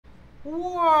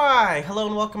Why, hello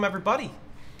and welcome everybody.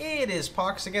 It is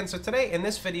Pohx again. So today in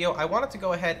this video I wanted to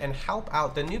go ahead and help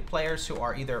out the new players who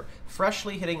are either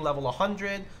freshly hitting level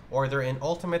 100 or they're in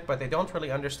ultimate but they don't really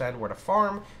understand where to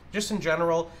farm. Just in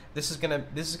general, this is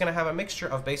gonna have a mixture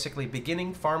of basically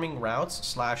beginning farming routes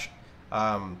slash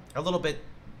a little bit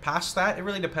past that. It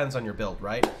really depends on your build,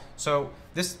 right? So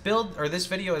this build or this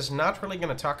video is not really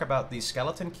going to talk about the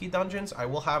skeleton key dungeons. I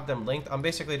will have them linked. I'm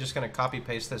basically just going to copy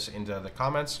paste this into the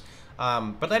comments.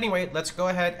 But anyway, let's go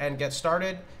ahead and get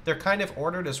started. They're kind of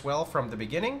ordered as well from the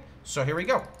beginning. So here we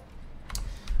go.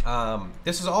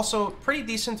 This is also pretty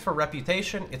decent for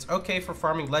reputation. It's okay for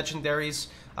farming legendaries.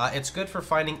 It's good for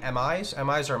finding MIs.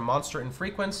 MIs are monster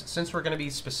infrequents. Since we're going to be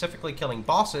specifically killing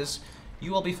bosses,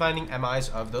 you will be finding MIs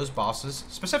of those bosses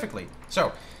specifically.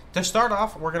 So, to start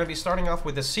off, we're going to be starting off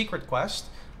with the secret quest.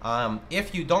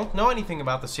 If you don't know anything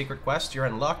about the secret quest, you're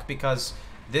in luck because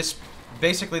this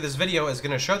video is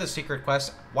going to show the secret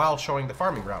quest while showing the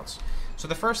farming routes. So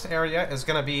the first area is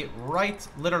going to be right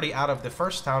literally out of the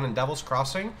first town in Devil's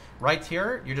Crossing. Right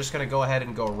here, you're just going to go ahead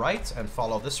and go right and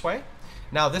follow this way.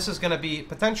 Now this is going to be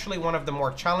potentially one of the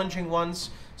more challenging ones.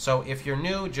 So if you're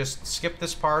new, just skip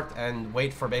this part and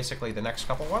wait for basically the next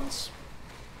couple ones.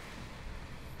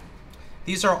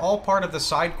 These are all part of the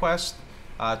side quest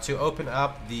to open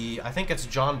up the, I think it's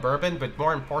John Bourbon, but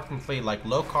more importantly like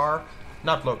Lokar.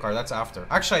 Not Lokar, that's after.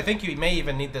 Actually, I think you may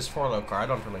even need this for Lokar, I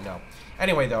don't really know.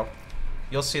 Anyway though,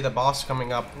 you'll see the boss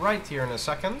coming up right here in a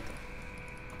second.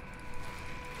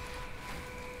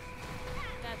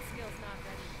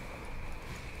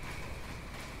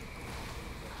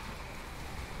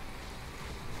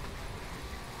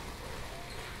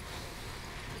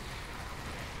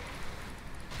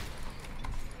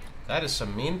 That is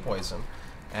some mean poison.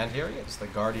 And here he is, the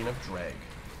Guardian of Drag.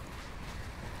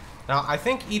 Now, I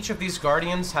think each of these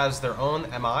Guardians has their own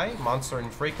MI, Monster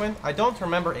Infrequent. I don't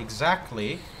remember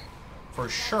exactly, for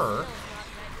sure.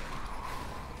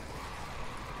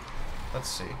 Let's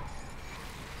see.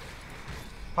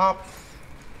 Pop.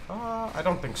 I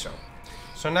don't think so.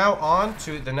 So now on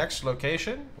to the next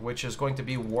location, which is going to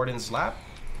be Warden's Lab.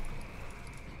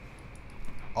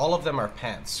 All of them are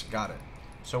pants. Got it.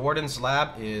 So Warden's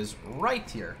Lab is right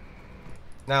here.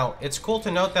 Now, it's cool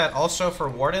to note that also for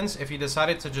Wardens, if you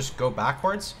decided to just go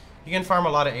backwards, you can farm a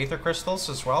lot of Aether Crystals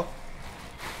as well.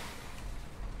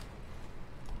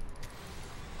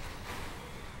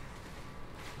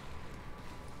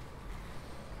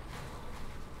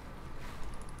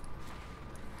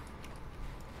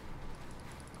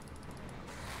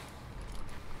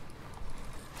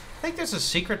 I think there's a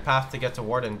secret path to get to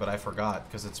Warden, but I forgot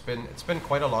because it's been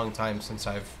quite a long time since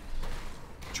I've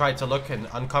tried to look and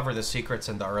uncover the secrets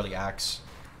in the early acts.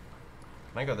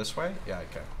 Can I go this way? Yeah,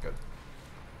 okay, good.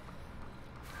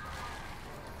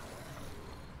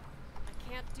 I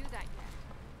can't do that yet.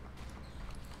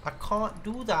 I can't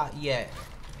do that yet.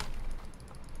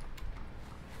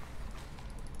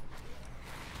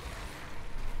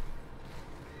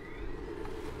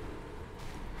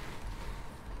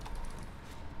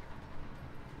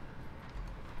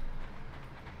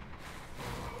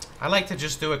 I like to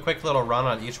just do a quick little run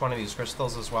on each one of these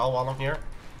crystals as well while I'm here.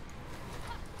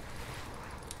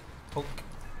 Poke.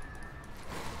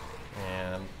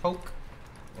 And poke.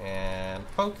 And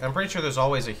poke. I'm pretty sure there's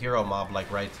always a hero mob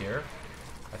like right here.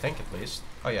 I think at least.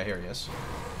 Oh yeah, here he is.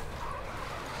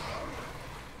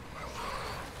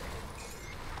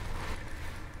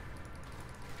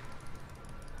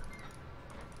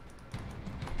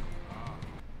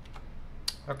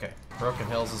 Okay, Broken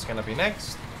Hills is gonna be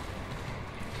next.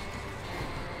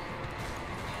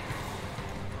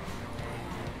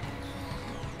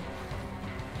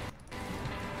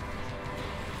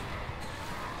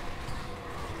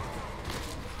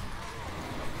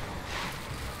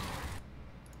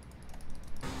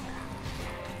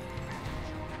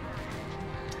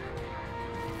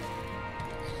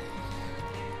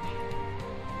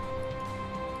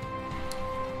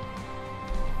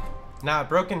 Now at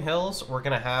Broken Hills, we're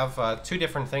going to have two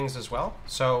different things as well.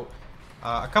 So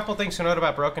a couple things to note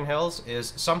about Broken Hills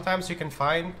is sometimes you can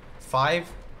find 5,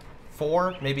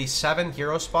 4, maybe 7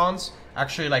 hero spawns.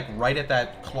 Actually, like right at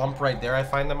that clump right there, I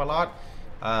find them a lot.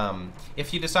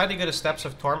 If you decide to go to Steps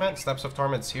of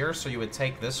Torment's here, so you would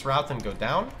take this route and go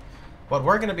down. What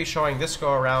we're going to be showing this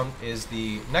go around is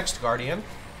the next Guardian.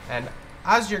 And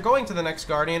as you're going to the next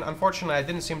Guardian, unfortunately I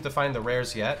didn't seem to find the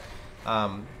rares yet.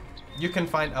 You can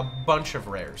find a bunch of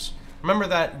rares. Remember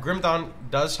that Grim Dawn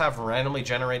does have randomly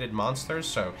generated monsters,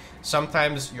 so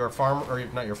sometimes your farm, or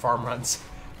not your farm runs,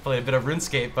 play a bit of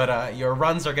RuneScape, but your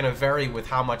runs are going to vary with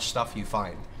how much stuff you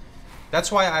find. That's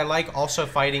why I like also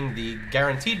fighting the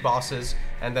guaranteed bosses,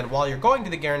 And then while you're going to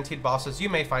the guaranteed bosses, you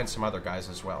may find some other guys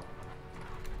as well.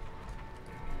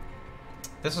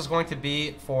 This is going to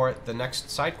be for the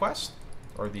next side quest,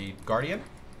 or the Guardian.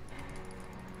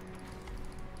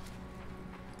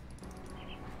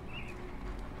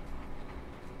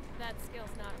 That skill's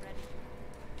not ready.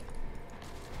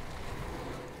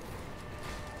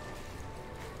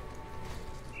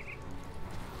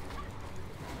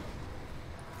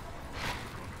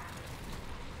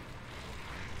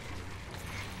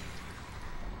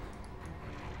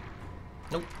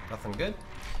 Nope, nothing good.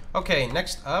 Okay,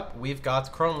 next up, we've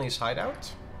got Cronley's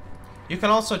hideout. You can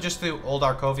also just do Old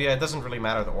Arkovia. It doesn't really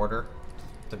matter the order,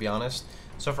 to be honest.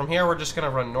 So from here, we're just going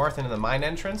to run north into the mine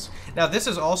entrance. Now, this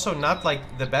is also not,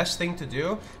 like, the best thing to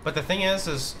do. But the thing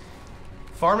is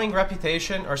farming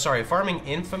reputation, or sorry, farming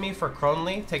infamy for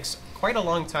Cronley takes quite a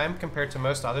long time compared to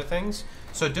most other things.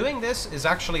 So doing this is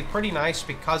actually pretty nice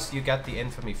because you get the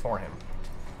infamy for him.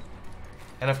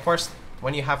 And of course,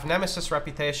 when you have Nemesis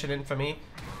reputation infamy,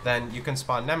 then you can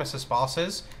spawn Nemesis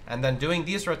bosses, and then doing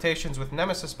these rotations with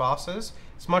Nemesis bosses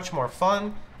is much more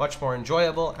fun, much more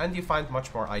enjoyable, and you find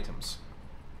much more items.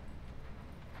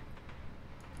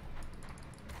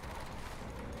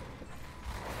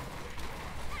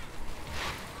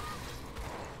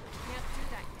 Can't do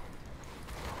that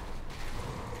yet.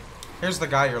 Here's the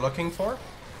guy you're looking for.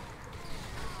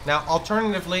 Now,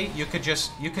 alternatively, you could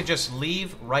just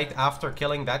leave right after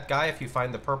killing that guy if you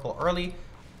find the purple early.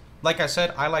 Like I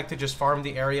said, I like to just farm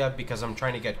the area because I'm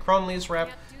trying to get Cronley's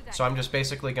rep. So I'm just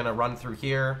basically going to run through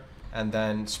here and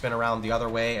then spin around the other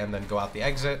way and then go out the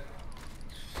exit.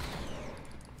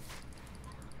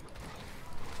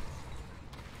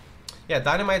 Yeah,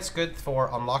 Dynamite's good for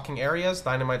unlocking areas.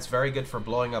 Dynamite's very good for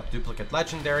blowing up duplicate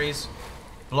legendaries.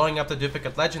 Blowing up the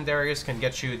duplicate legendaries can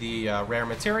get you the rare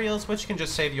materials, which can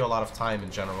just save you a lot of time in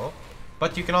general.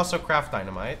 But you can also craft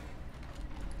Dynamite.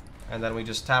 And then we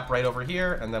just tap right over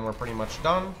here, and then we're pretty much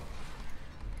done.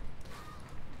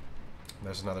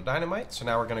 There's another Dynamite. So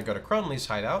now we're going to go to Cronley's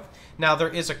hideout. Now, there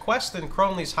is a quest in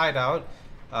Cronley's hideout,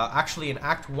 actually in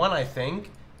Act 1, I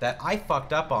think, that I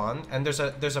fucked up on. And there's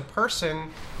a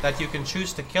person that you can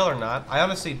choose to kill or not. I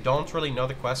honestly don't really know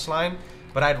the quest line,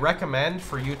 but I'd recommend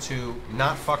for you to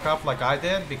not fuck up like I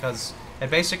did, because it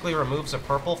basically removes a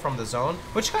purple from the zone,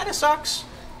 which kind of sucks.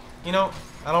 You know,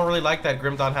 I don't really like that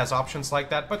Grim Dawn has options like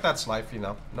that, but that's life, you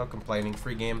know. No complaining.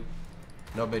 Free game.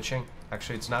 No bitching.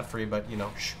 Actually, it's not free, but, you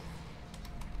know, shh.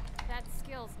 That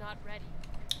skill's not ready.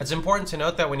 It's important to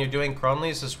note that when you're doing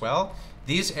Cronley's as well,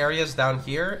 these areas down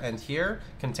here and here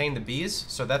contain the bees,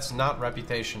 so that's not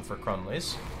reputation for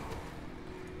Cronley's.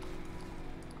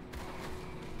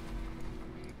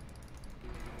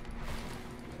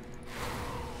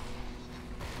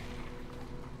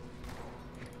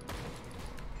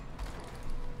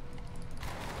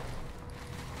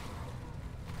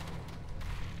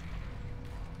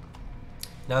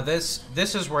 Now this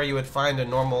is where you would find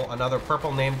another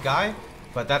purple named guy,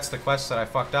 but that's the quest that I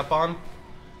fucked up on.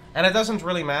 And it doesn't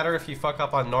really matter if you fuck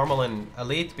up on normal and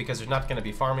elite, because you're not going to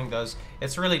be farming those.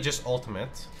 It's really just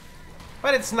ultimate.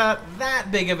 But it's not that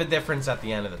big of a difference at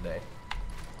the end of the day.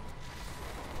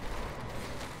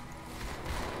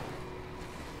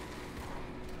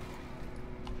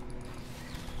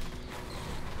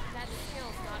 That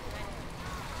skill's not ready.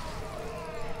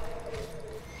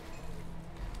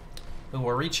 Ooh,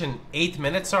 we're reaching 8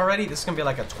 minutes already. This is going to be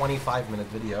like a 25-minute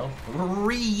video.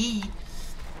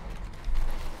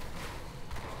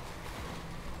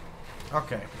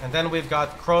 Okay, and then we've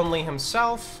got Cronley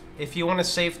himself. If you want to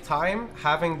save time,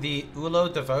 having the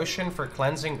Ulo devotion for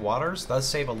cleansing waters does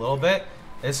save a little bit.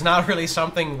 It's not really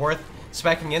something worth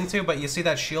speccing into, but you see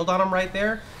that shield on him right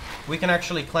there? We can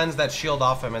actually cleanse that shield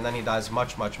off him, and then he dies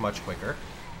much, much, much quicker.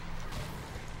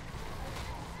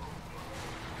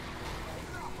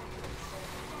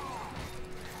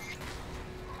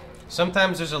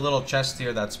 Sometimes there's a little chest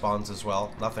here that spawns as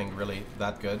well. Nothing really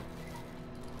that good.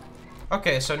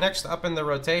 Okay, so next up in the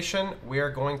rotation, we are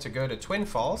going to go to Twin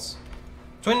Falls.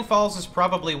 Twin Falls is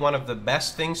probably one of the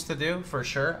best things to do, for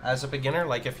sure, as a beginner.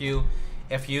 Like, if you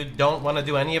don't want to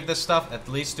do any of this stuff, at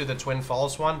least do the Twin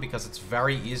Falls one, because it's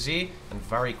very easy and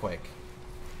very quick.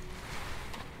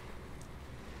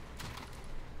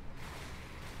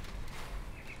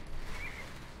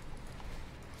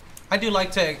 I do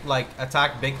like to, like,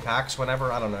 attack big packs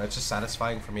whenever, I don't know, it's just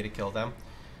satisfying for me to kill them.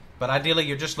 But ideally,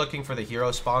 you're just looking for the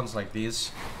hero spawns like these.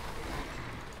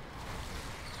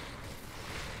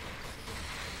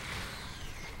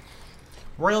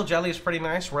 Royal Jelly is pretty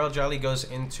nice. Royal Jelly goes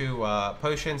into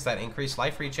potions that increase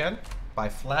life regen by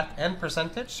flat and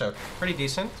percentage, so pretty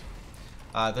decent.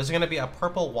 There's going to be a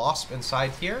purple wasp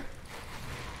inside here.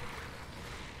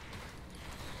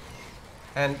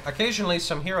 And occasionally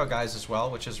some hero guys as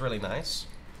well, which is really nice.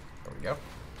 There we go.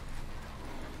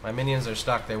 My minions are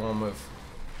stuck. They won't move.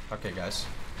 Okay, guys.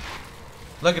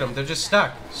 Look at them. They're just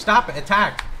stuck. Stop it.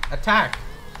 Attack. Attack.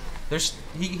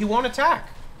 He won't attack.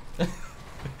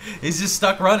 He's just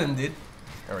stuck running, dude.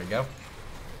 There we go.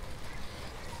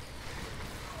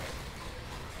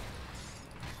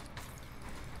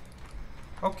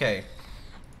 Okay.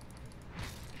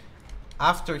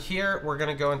 After here, we're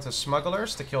going to go into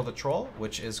Smugglers to kill the troll,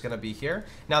 which is going to be here.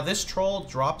 Now, this troll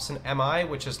drops an MI,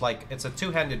 which is like, it's a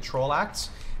two-handed troll axe.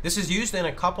 This is used in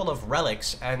a couple of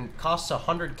relics and costs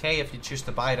 100k if you choose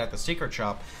to buy it at the secret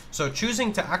shop. So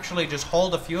choosing to actually just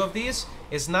hold a few of these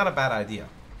is not a bad idea.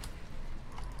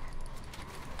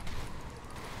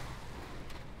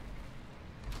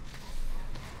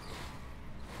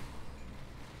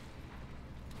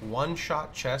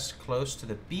 One-shot chest close to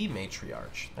the B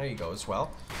matriarch. There you go as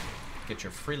well. Get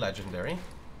your free legendary.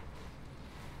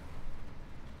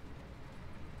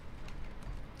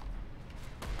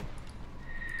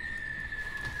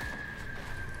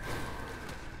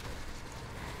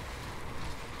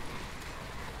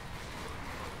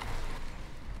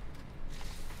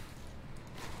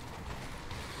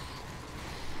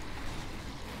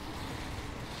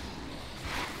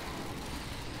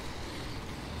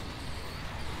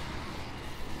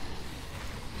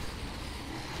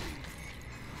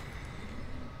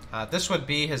 This would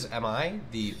be his MI,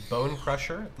 the Bone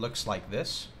Crusher. It looks like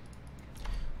this.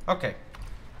 Okay.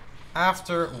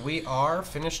 After we are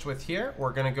finished with here,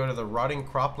 we're going to go to the Rotting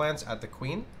Croplands at the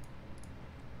Queen.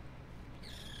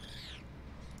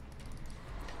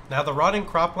 Now, the Rotting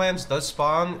Croplands does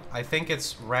spawn, I think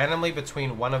it's randomly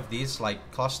between one of these,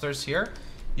 like, clusters here.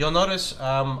 You'll notice,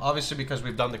 obviously because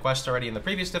we've done the quest already in the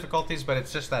previous difficulties, but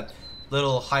it's just that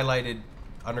little highlighted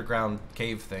underground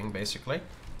cave thing, basically.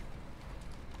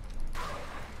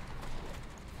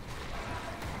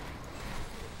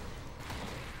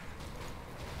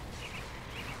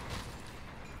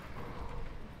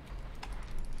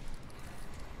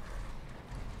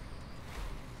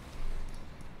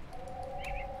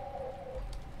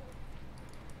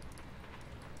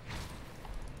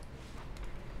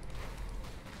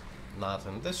 Not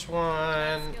in this one.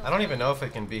 I don't even know if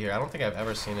it can be here. I don't think I've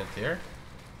ever seen it here.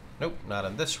 Nope, not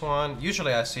in this one.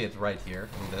 Usually I see it right here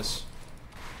in this.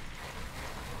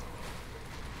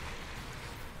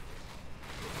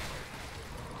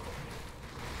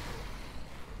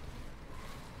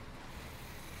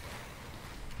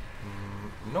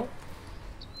 Nope.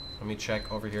 Let me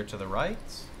check over here to the right.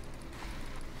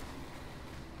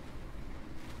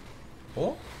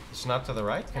 Oh, it's not to the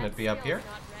right. Can it be up here?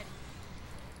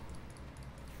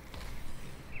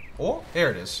 Oh, there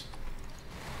it is.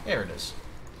 There it is.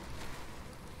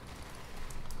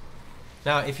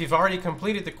 Now, if you've already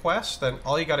completed the quest, then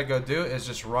all you gotta go do is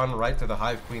just run right to the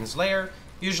Hive Queen's lair.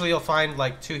 Usually you'll find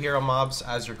like 2 hero mobs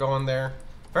as you're going there.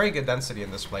 Very good density in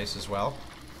this place as well.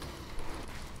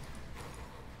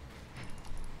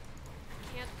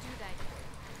 Can't do that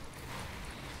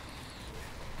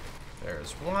yet.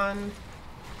 There's one.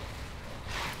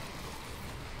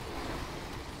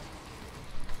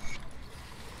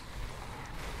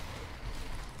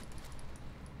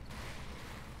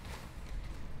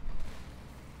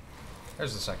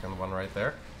 There's the second one right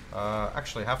there.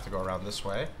 Actually have to go around this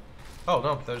way. Oh,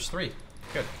 no, there's 3.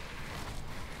 Good.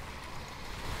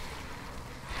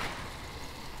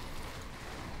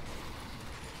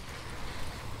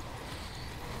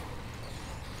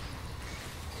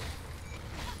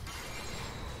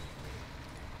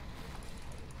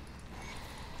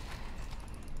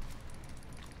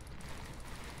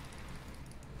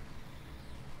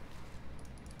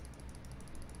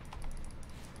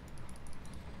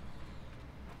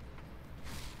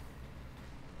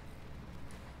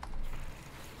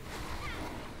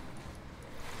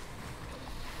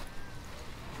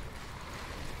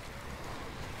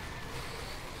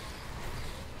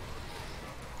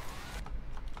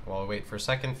 While we wait for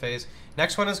second phase.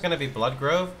 Next one is going to be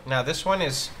Bloodgrove. Now this one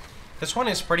is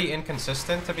pretty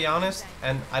inconsistent, to be honest,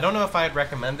 and I don't know if I'd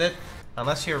recommend it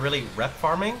unless you're really rep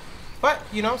farming. But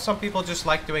you know, some people just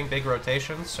like doing big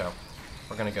rotations, so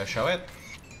we're going to go show it.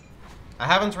 I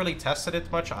haven't really tested it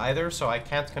much either, so I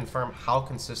can't confirm how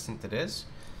consistent it is.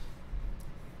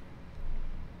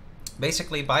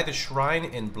 Basically, by the shrine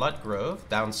in Bloodgrove,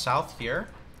 down south here,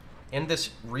 in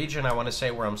this region I want to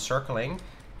say where I'm circling,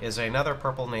 is another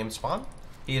purple name spawn.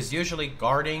 He is usually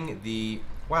guarding the...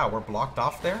 Wow, we're blocked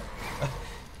off there?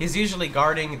 He's usually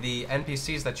guarding the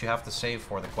NPCs that you have to save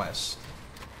for the quest.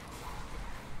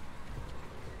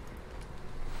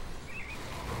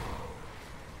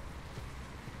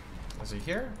 Is he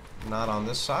here? Not on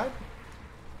this side.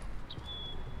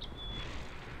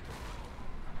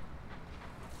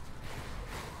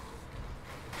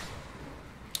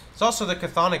 It's also the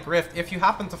Chthonic Rift. If you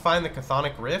happen to find the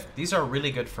Chthonic Rift, these are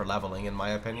really good for leveling, in my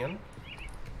opinion.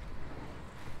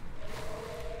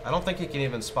 I don't think you can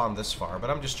even spawn this far,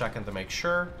 but I'm just checking to make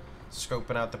sure.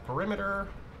 Scoping out the perimeter.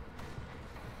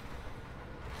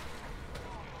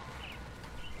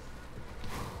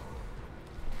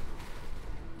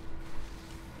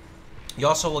 You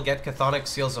also will get Chthonic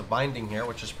Seals of Binding here,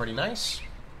 which is pretty nice.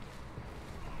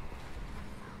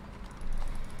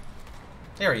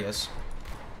 There he is.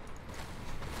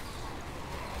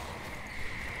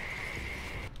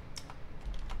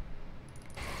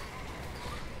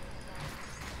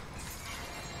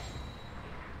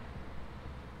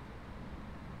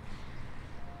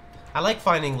 I like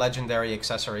finding legendary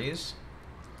accessories.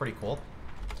 Pretty cool.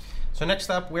 So next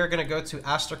up, we're going to go to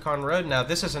Astrakhan Road. Now,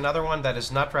 this is another one that is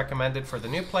not recommended for the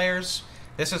new players.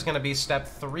 This is going to be step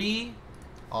 3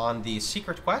 on the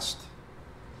secret quest.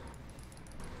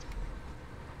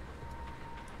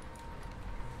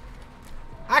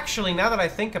 Actually, now that I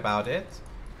think about it,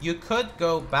 you could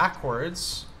go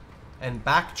backwards and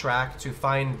backtrack to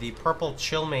find the purple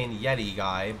Chillmane Yeti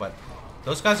guy, but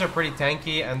those guys are pretty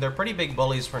tanky, and they're pretty big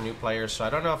bullies for new players, so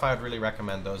I don't know if I would really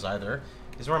recommend those either.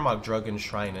 This is where Mogdrogan's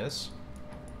Shrine is.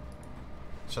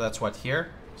 So that's what,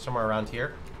 here? Somewhere around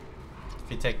here.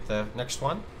 If you take the next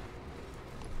one.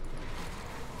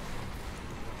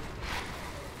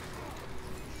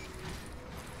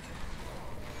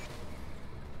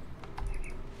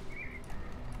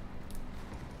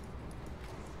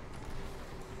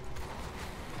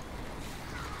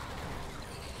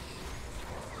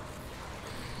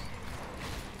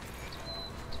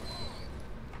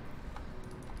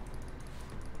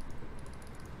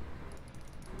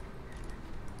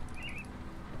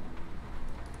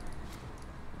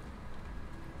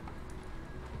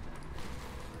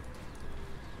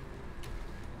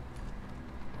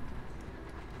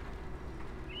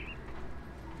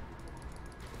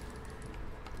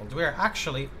 And we are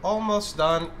actually almost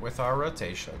done with our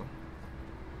rotation.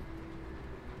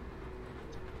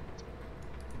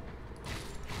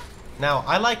 Now,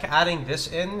 I like adding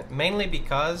this in mainly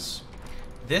because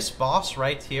this boss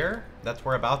right here that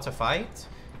we're about to fight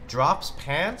drops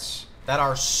pants that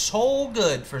are so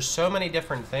good for so many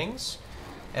different things.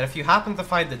 And if you happen to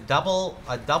find a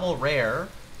double rare,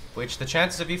 which the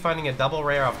chances of you finding a double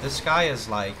rare of this guy is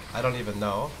like, I don't even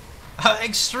know,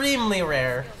 extremely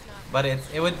rare. But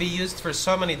it would be used for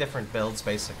so many different builds,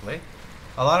 basically.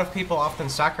 A lot of people often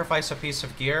sacrifice a piece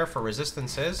of gear for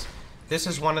resistances. This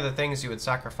is one of the things you would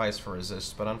sacrifice for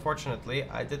resist, but unfortunately,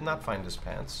 I did not find his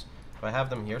pants. Do I have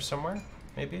them here somewhere?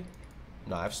 Maybe?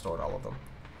 No, I've stored all of them.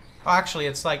 Oh, actually,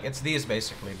 it's these,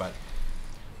 basically, but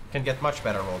can get much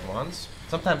better rolled ones.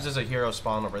 Sometimes there's a hero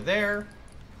spawn over there.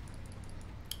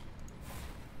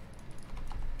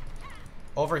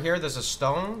 Over here, there's a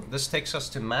stone. This takes us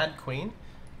to Mad Queen.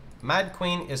 Mad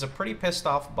Queen is a pretty pissed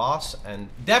off boss, and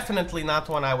definitely not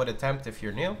one I would attempt if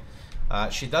you're new.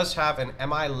 She does have an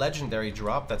MI legendary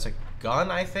drop. That's a gun,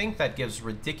 I think, that gives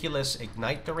ridiculous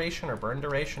ignite duration or burn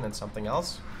duration and something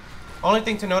else. Only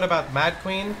thing to note about Mad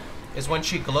Queen is when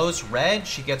she glows red,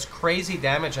 she gets crazy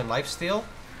damage and lifesteal.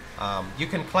 You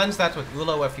can cleanse that with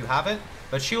Ulo if you have it,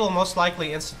 but she will most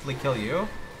likely instantly kill you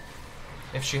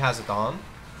if she has it on.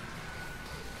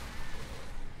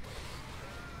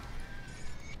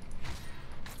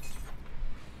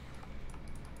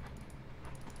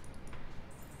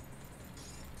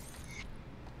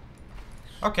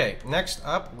 Okay, next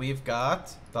up we've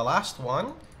got the last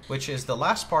one, which is the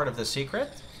last part of the secret,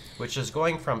 which is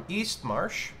going from East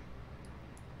Marsh,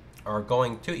 or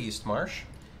going to East Marsh.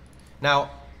 Now,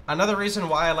 another reason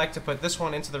why I like to put this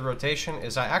one into the rotation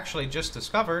is I actually just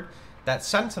discovered that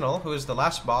Sentinel, who is the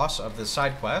last boss of the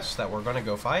side quest that we're going to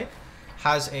go fight,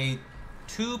 has a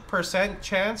 2%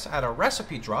 chance at a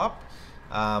recipe drop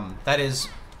that is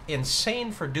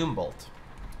insane for Doombolt.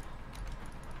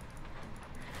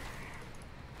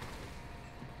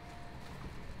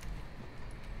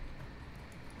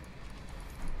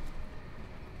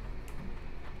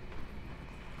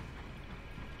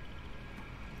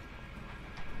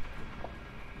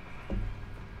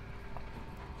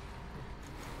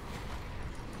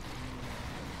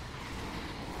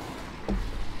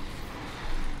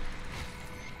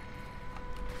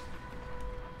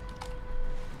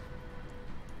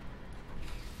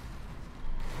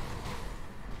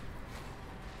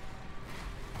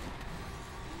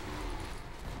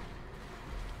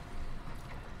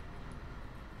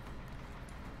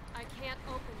 I can't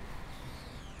open it.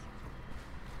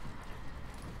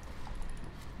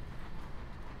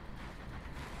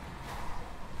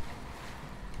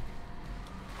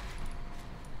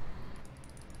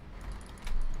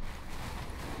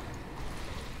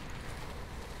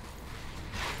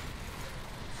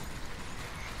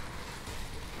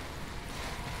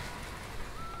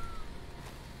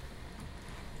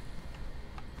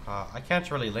 I can't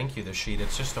really link you the sheet,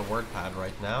 it's just a word pad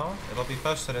right now. It'll be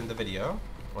posted in the video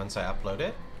once I upload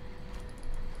it.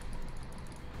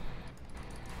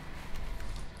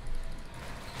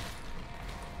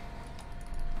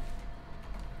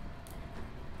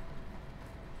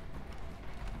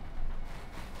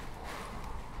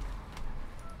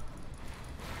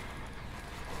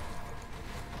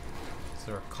 Is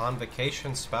there a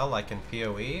convocation spell like in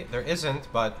PoE? There isn't,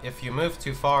 but if you move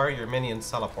too far, your minions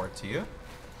teleport to you.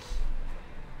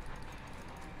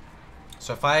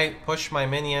 So if I push my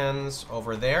minions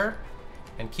over there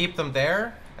and keep them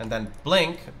there and then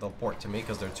blink, they'll port to me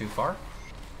because they're too far.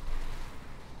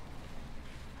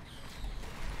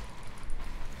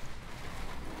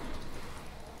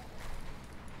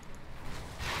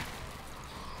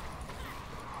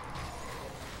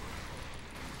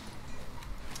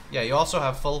 Yeah, you also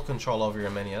have full control over your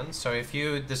minions. So if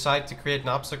you decide to create an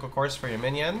obstacle course for your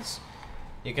minions,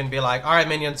 you can be like, all right,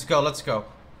 minions, go, let's go.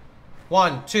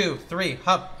 1, 2, 3,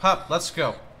 hup, hup, let's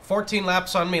go. 14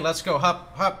 laps on me, let's go.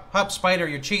 Hup, hup, hup, spider,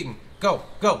 you're cheating. Go,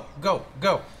 go, go,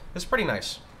 go. It's pretty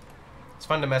nice. It's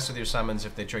fun to mess with your summons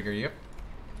if they trigger you.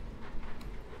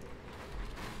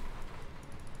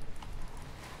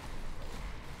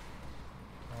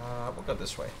 We'll go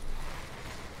this way.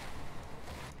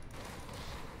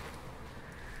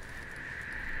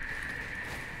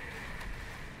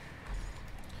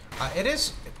 It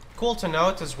is cool to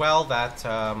note as well that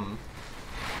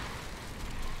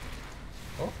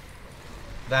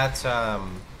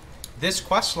this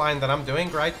quest line that I'm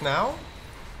doing right now,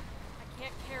 I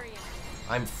can't carry it.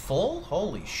 I'm full?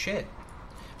 Holy shit.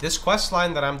 This quest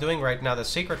line that I'm doing right now, the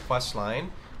secret quest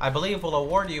line, I believe will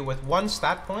award you with 1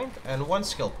 stat point and 1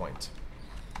 skill point.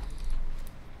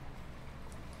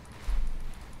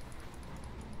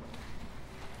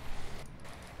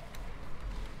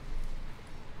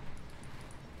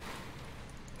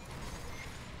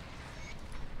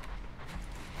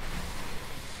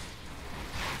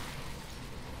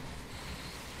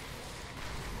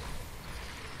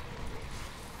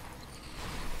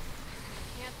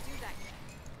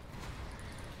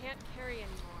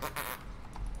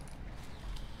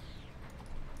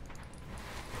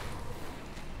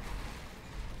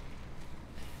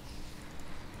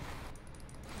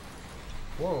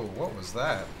 Whoa, what was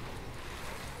that?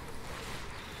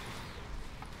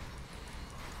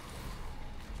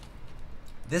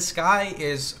 This guy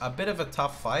is a bit of a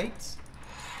tough fight.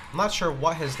 I'm not sure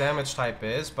what his damage type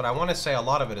is, but I want to say a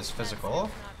lot of it is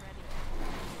physical.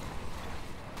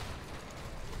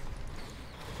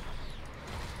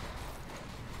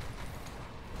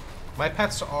 My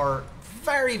pets are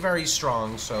very, very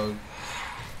strong, so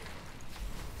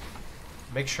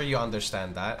make sure you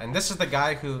understand that. And this is the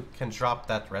guy who can drop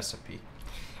that recipe.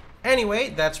 Anyway,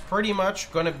 that's pretty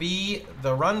much going to be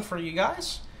the run for you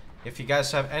guys. If you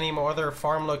guys have any more other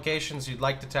farm locations you'd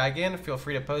like to tag in, feel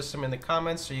free to post them in the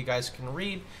comments so you guys can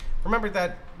read. Remember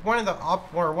that one of the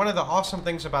awesome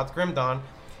things about Grim Dawn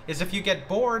is if you get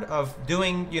bored of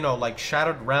doing, you know, like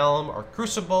Shattered Realm or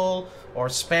Crucible or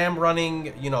spam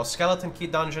running, you know, skeleton key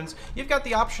dungeons, you've got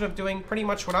the option of doing pretty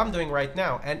much what I'm doing right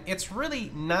now. And it's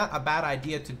really not a bad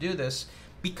idea to do this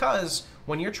because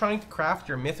when you're trying to craft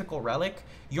your mythical relic,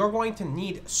 you're going to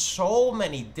need so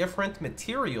many different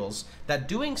materials that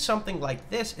doing something like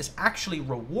this is actually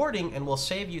rewarding and will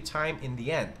save you time in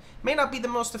the end. May not be the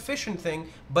most efficient thing,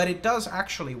 but it does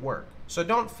actually work. So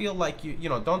don't feel like you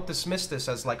know, don't dismiss this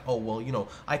as like, oh, well, you know,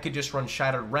 I could just run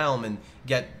Shattered Realm and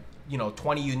get, you know,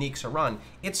 20 uniques a run.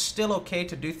 It's still okay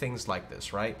to do things like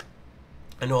this, right?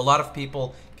 I know a lot of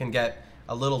people can get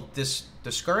a little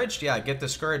discouraged. Yeah, get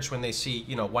discouraged when they see,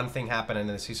 you know, one thing happen and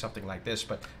then they see something like this.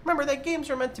 But remember that games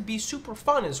are meant to be super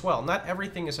fun as well. Not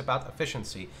everything is about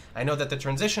efficiency. I know that the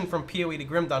transition from PoE to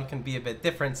Grim Dawn can be a bit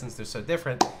different since they're so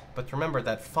different, but remember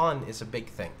that fun is a big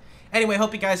thing. Anyway,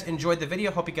 hope you guys enjoyed the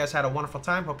video. Hope you guys had a wonderful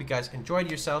time. Hope you guys enjoyed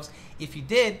yourselves. If you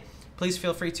did, please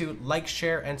feel free to like,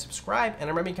 share, and subscribe. And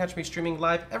remember, you can catch me streaming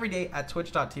live every day at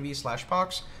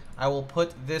twitch.tv/Pohx. I will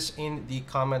put this in the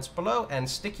comments below and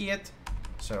sticky it.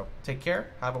 So take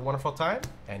care, have a wonderful time,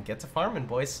 and get to farming,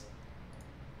 boys.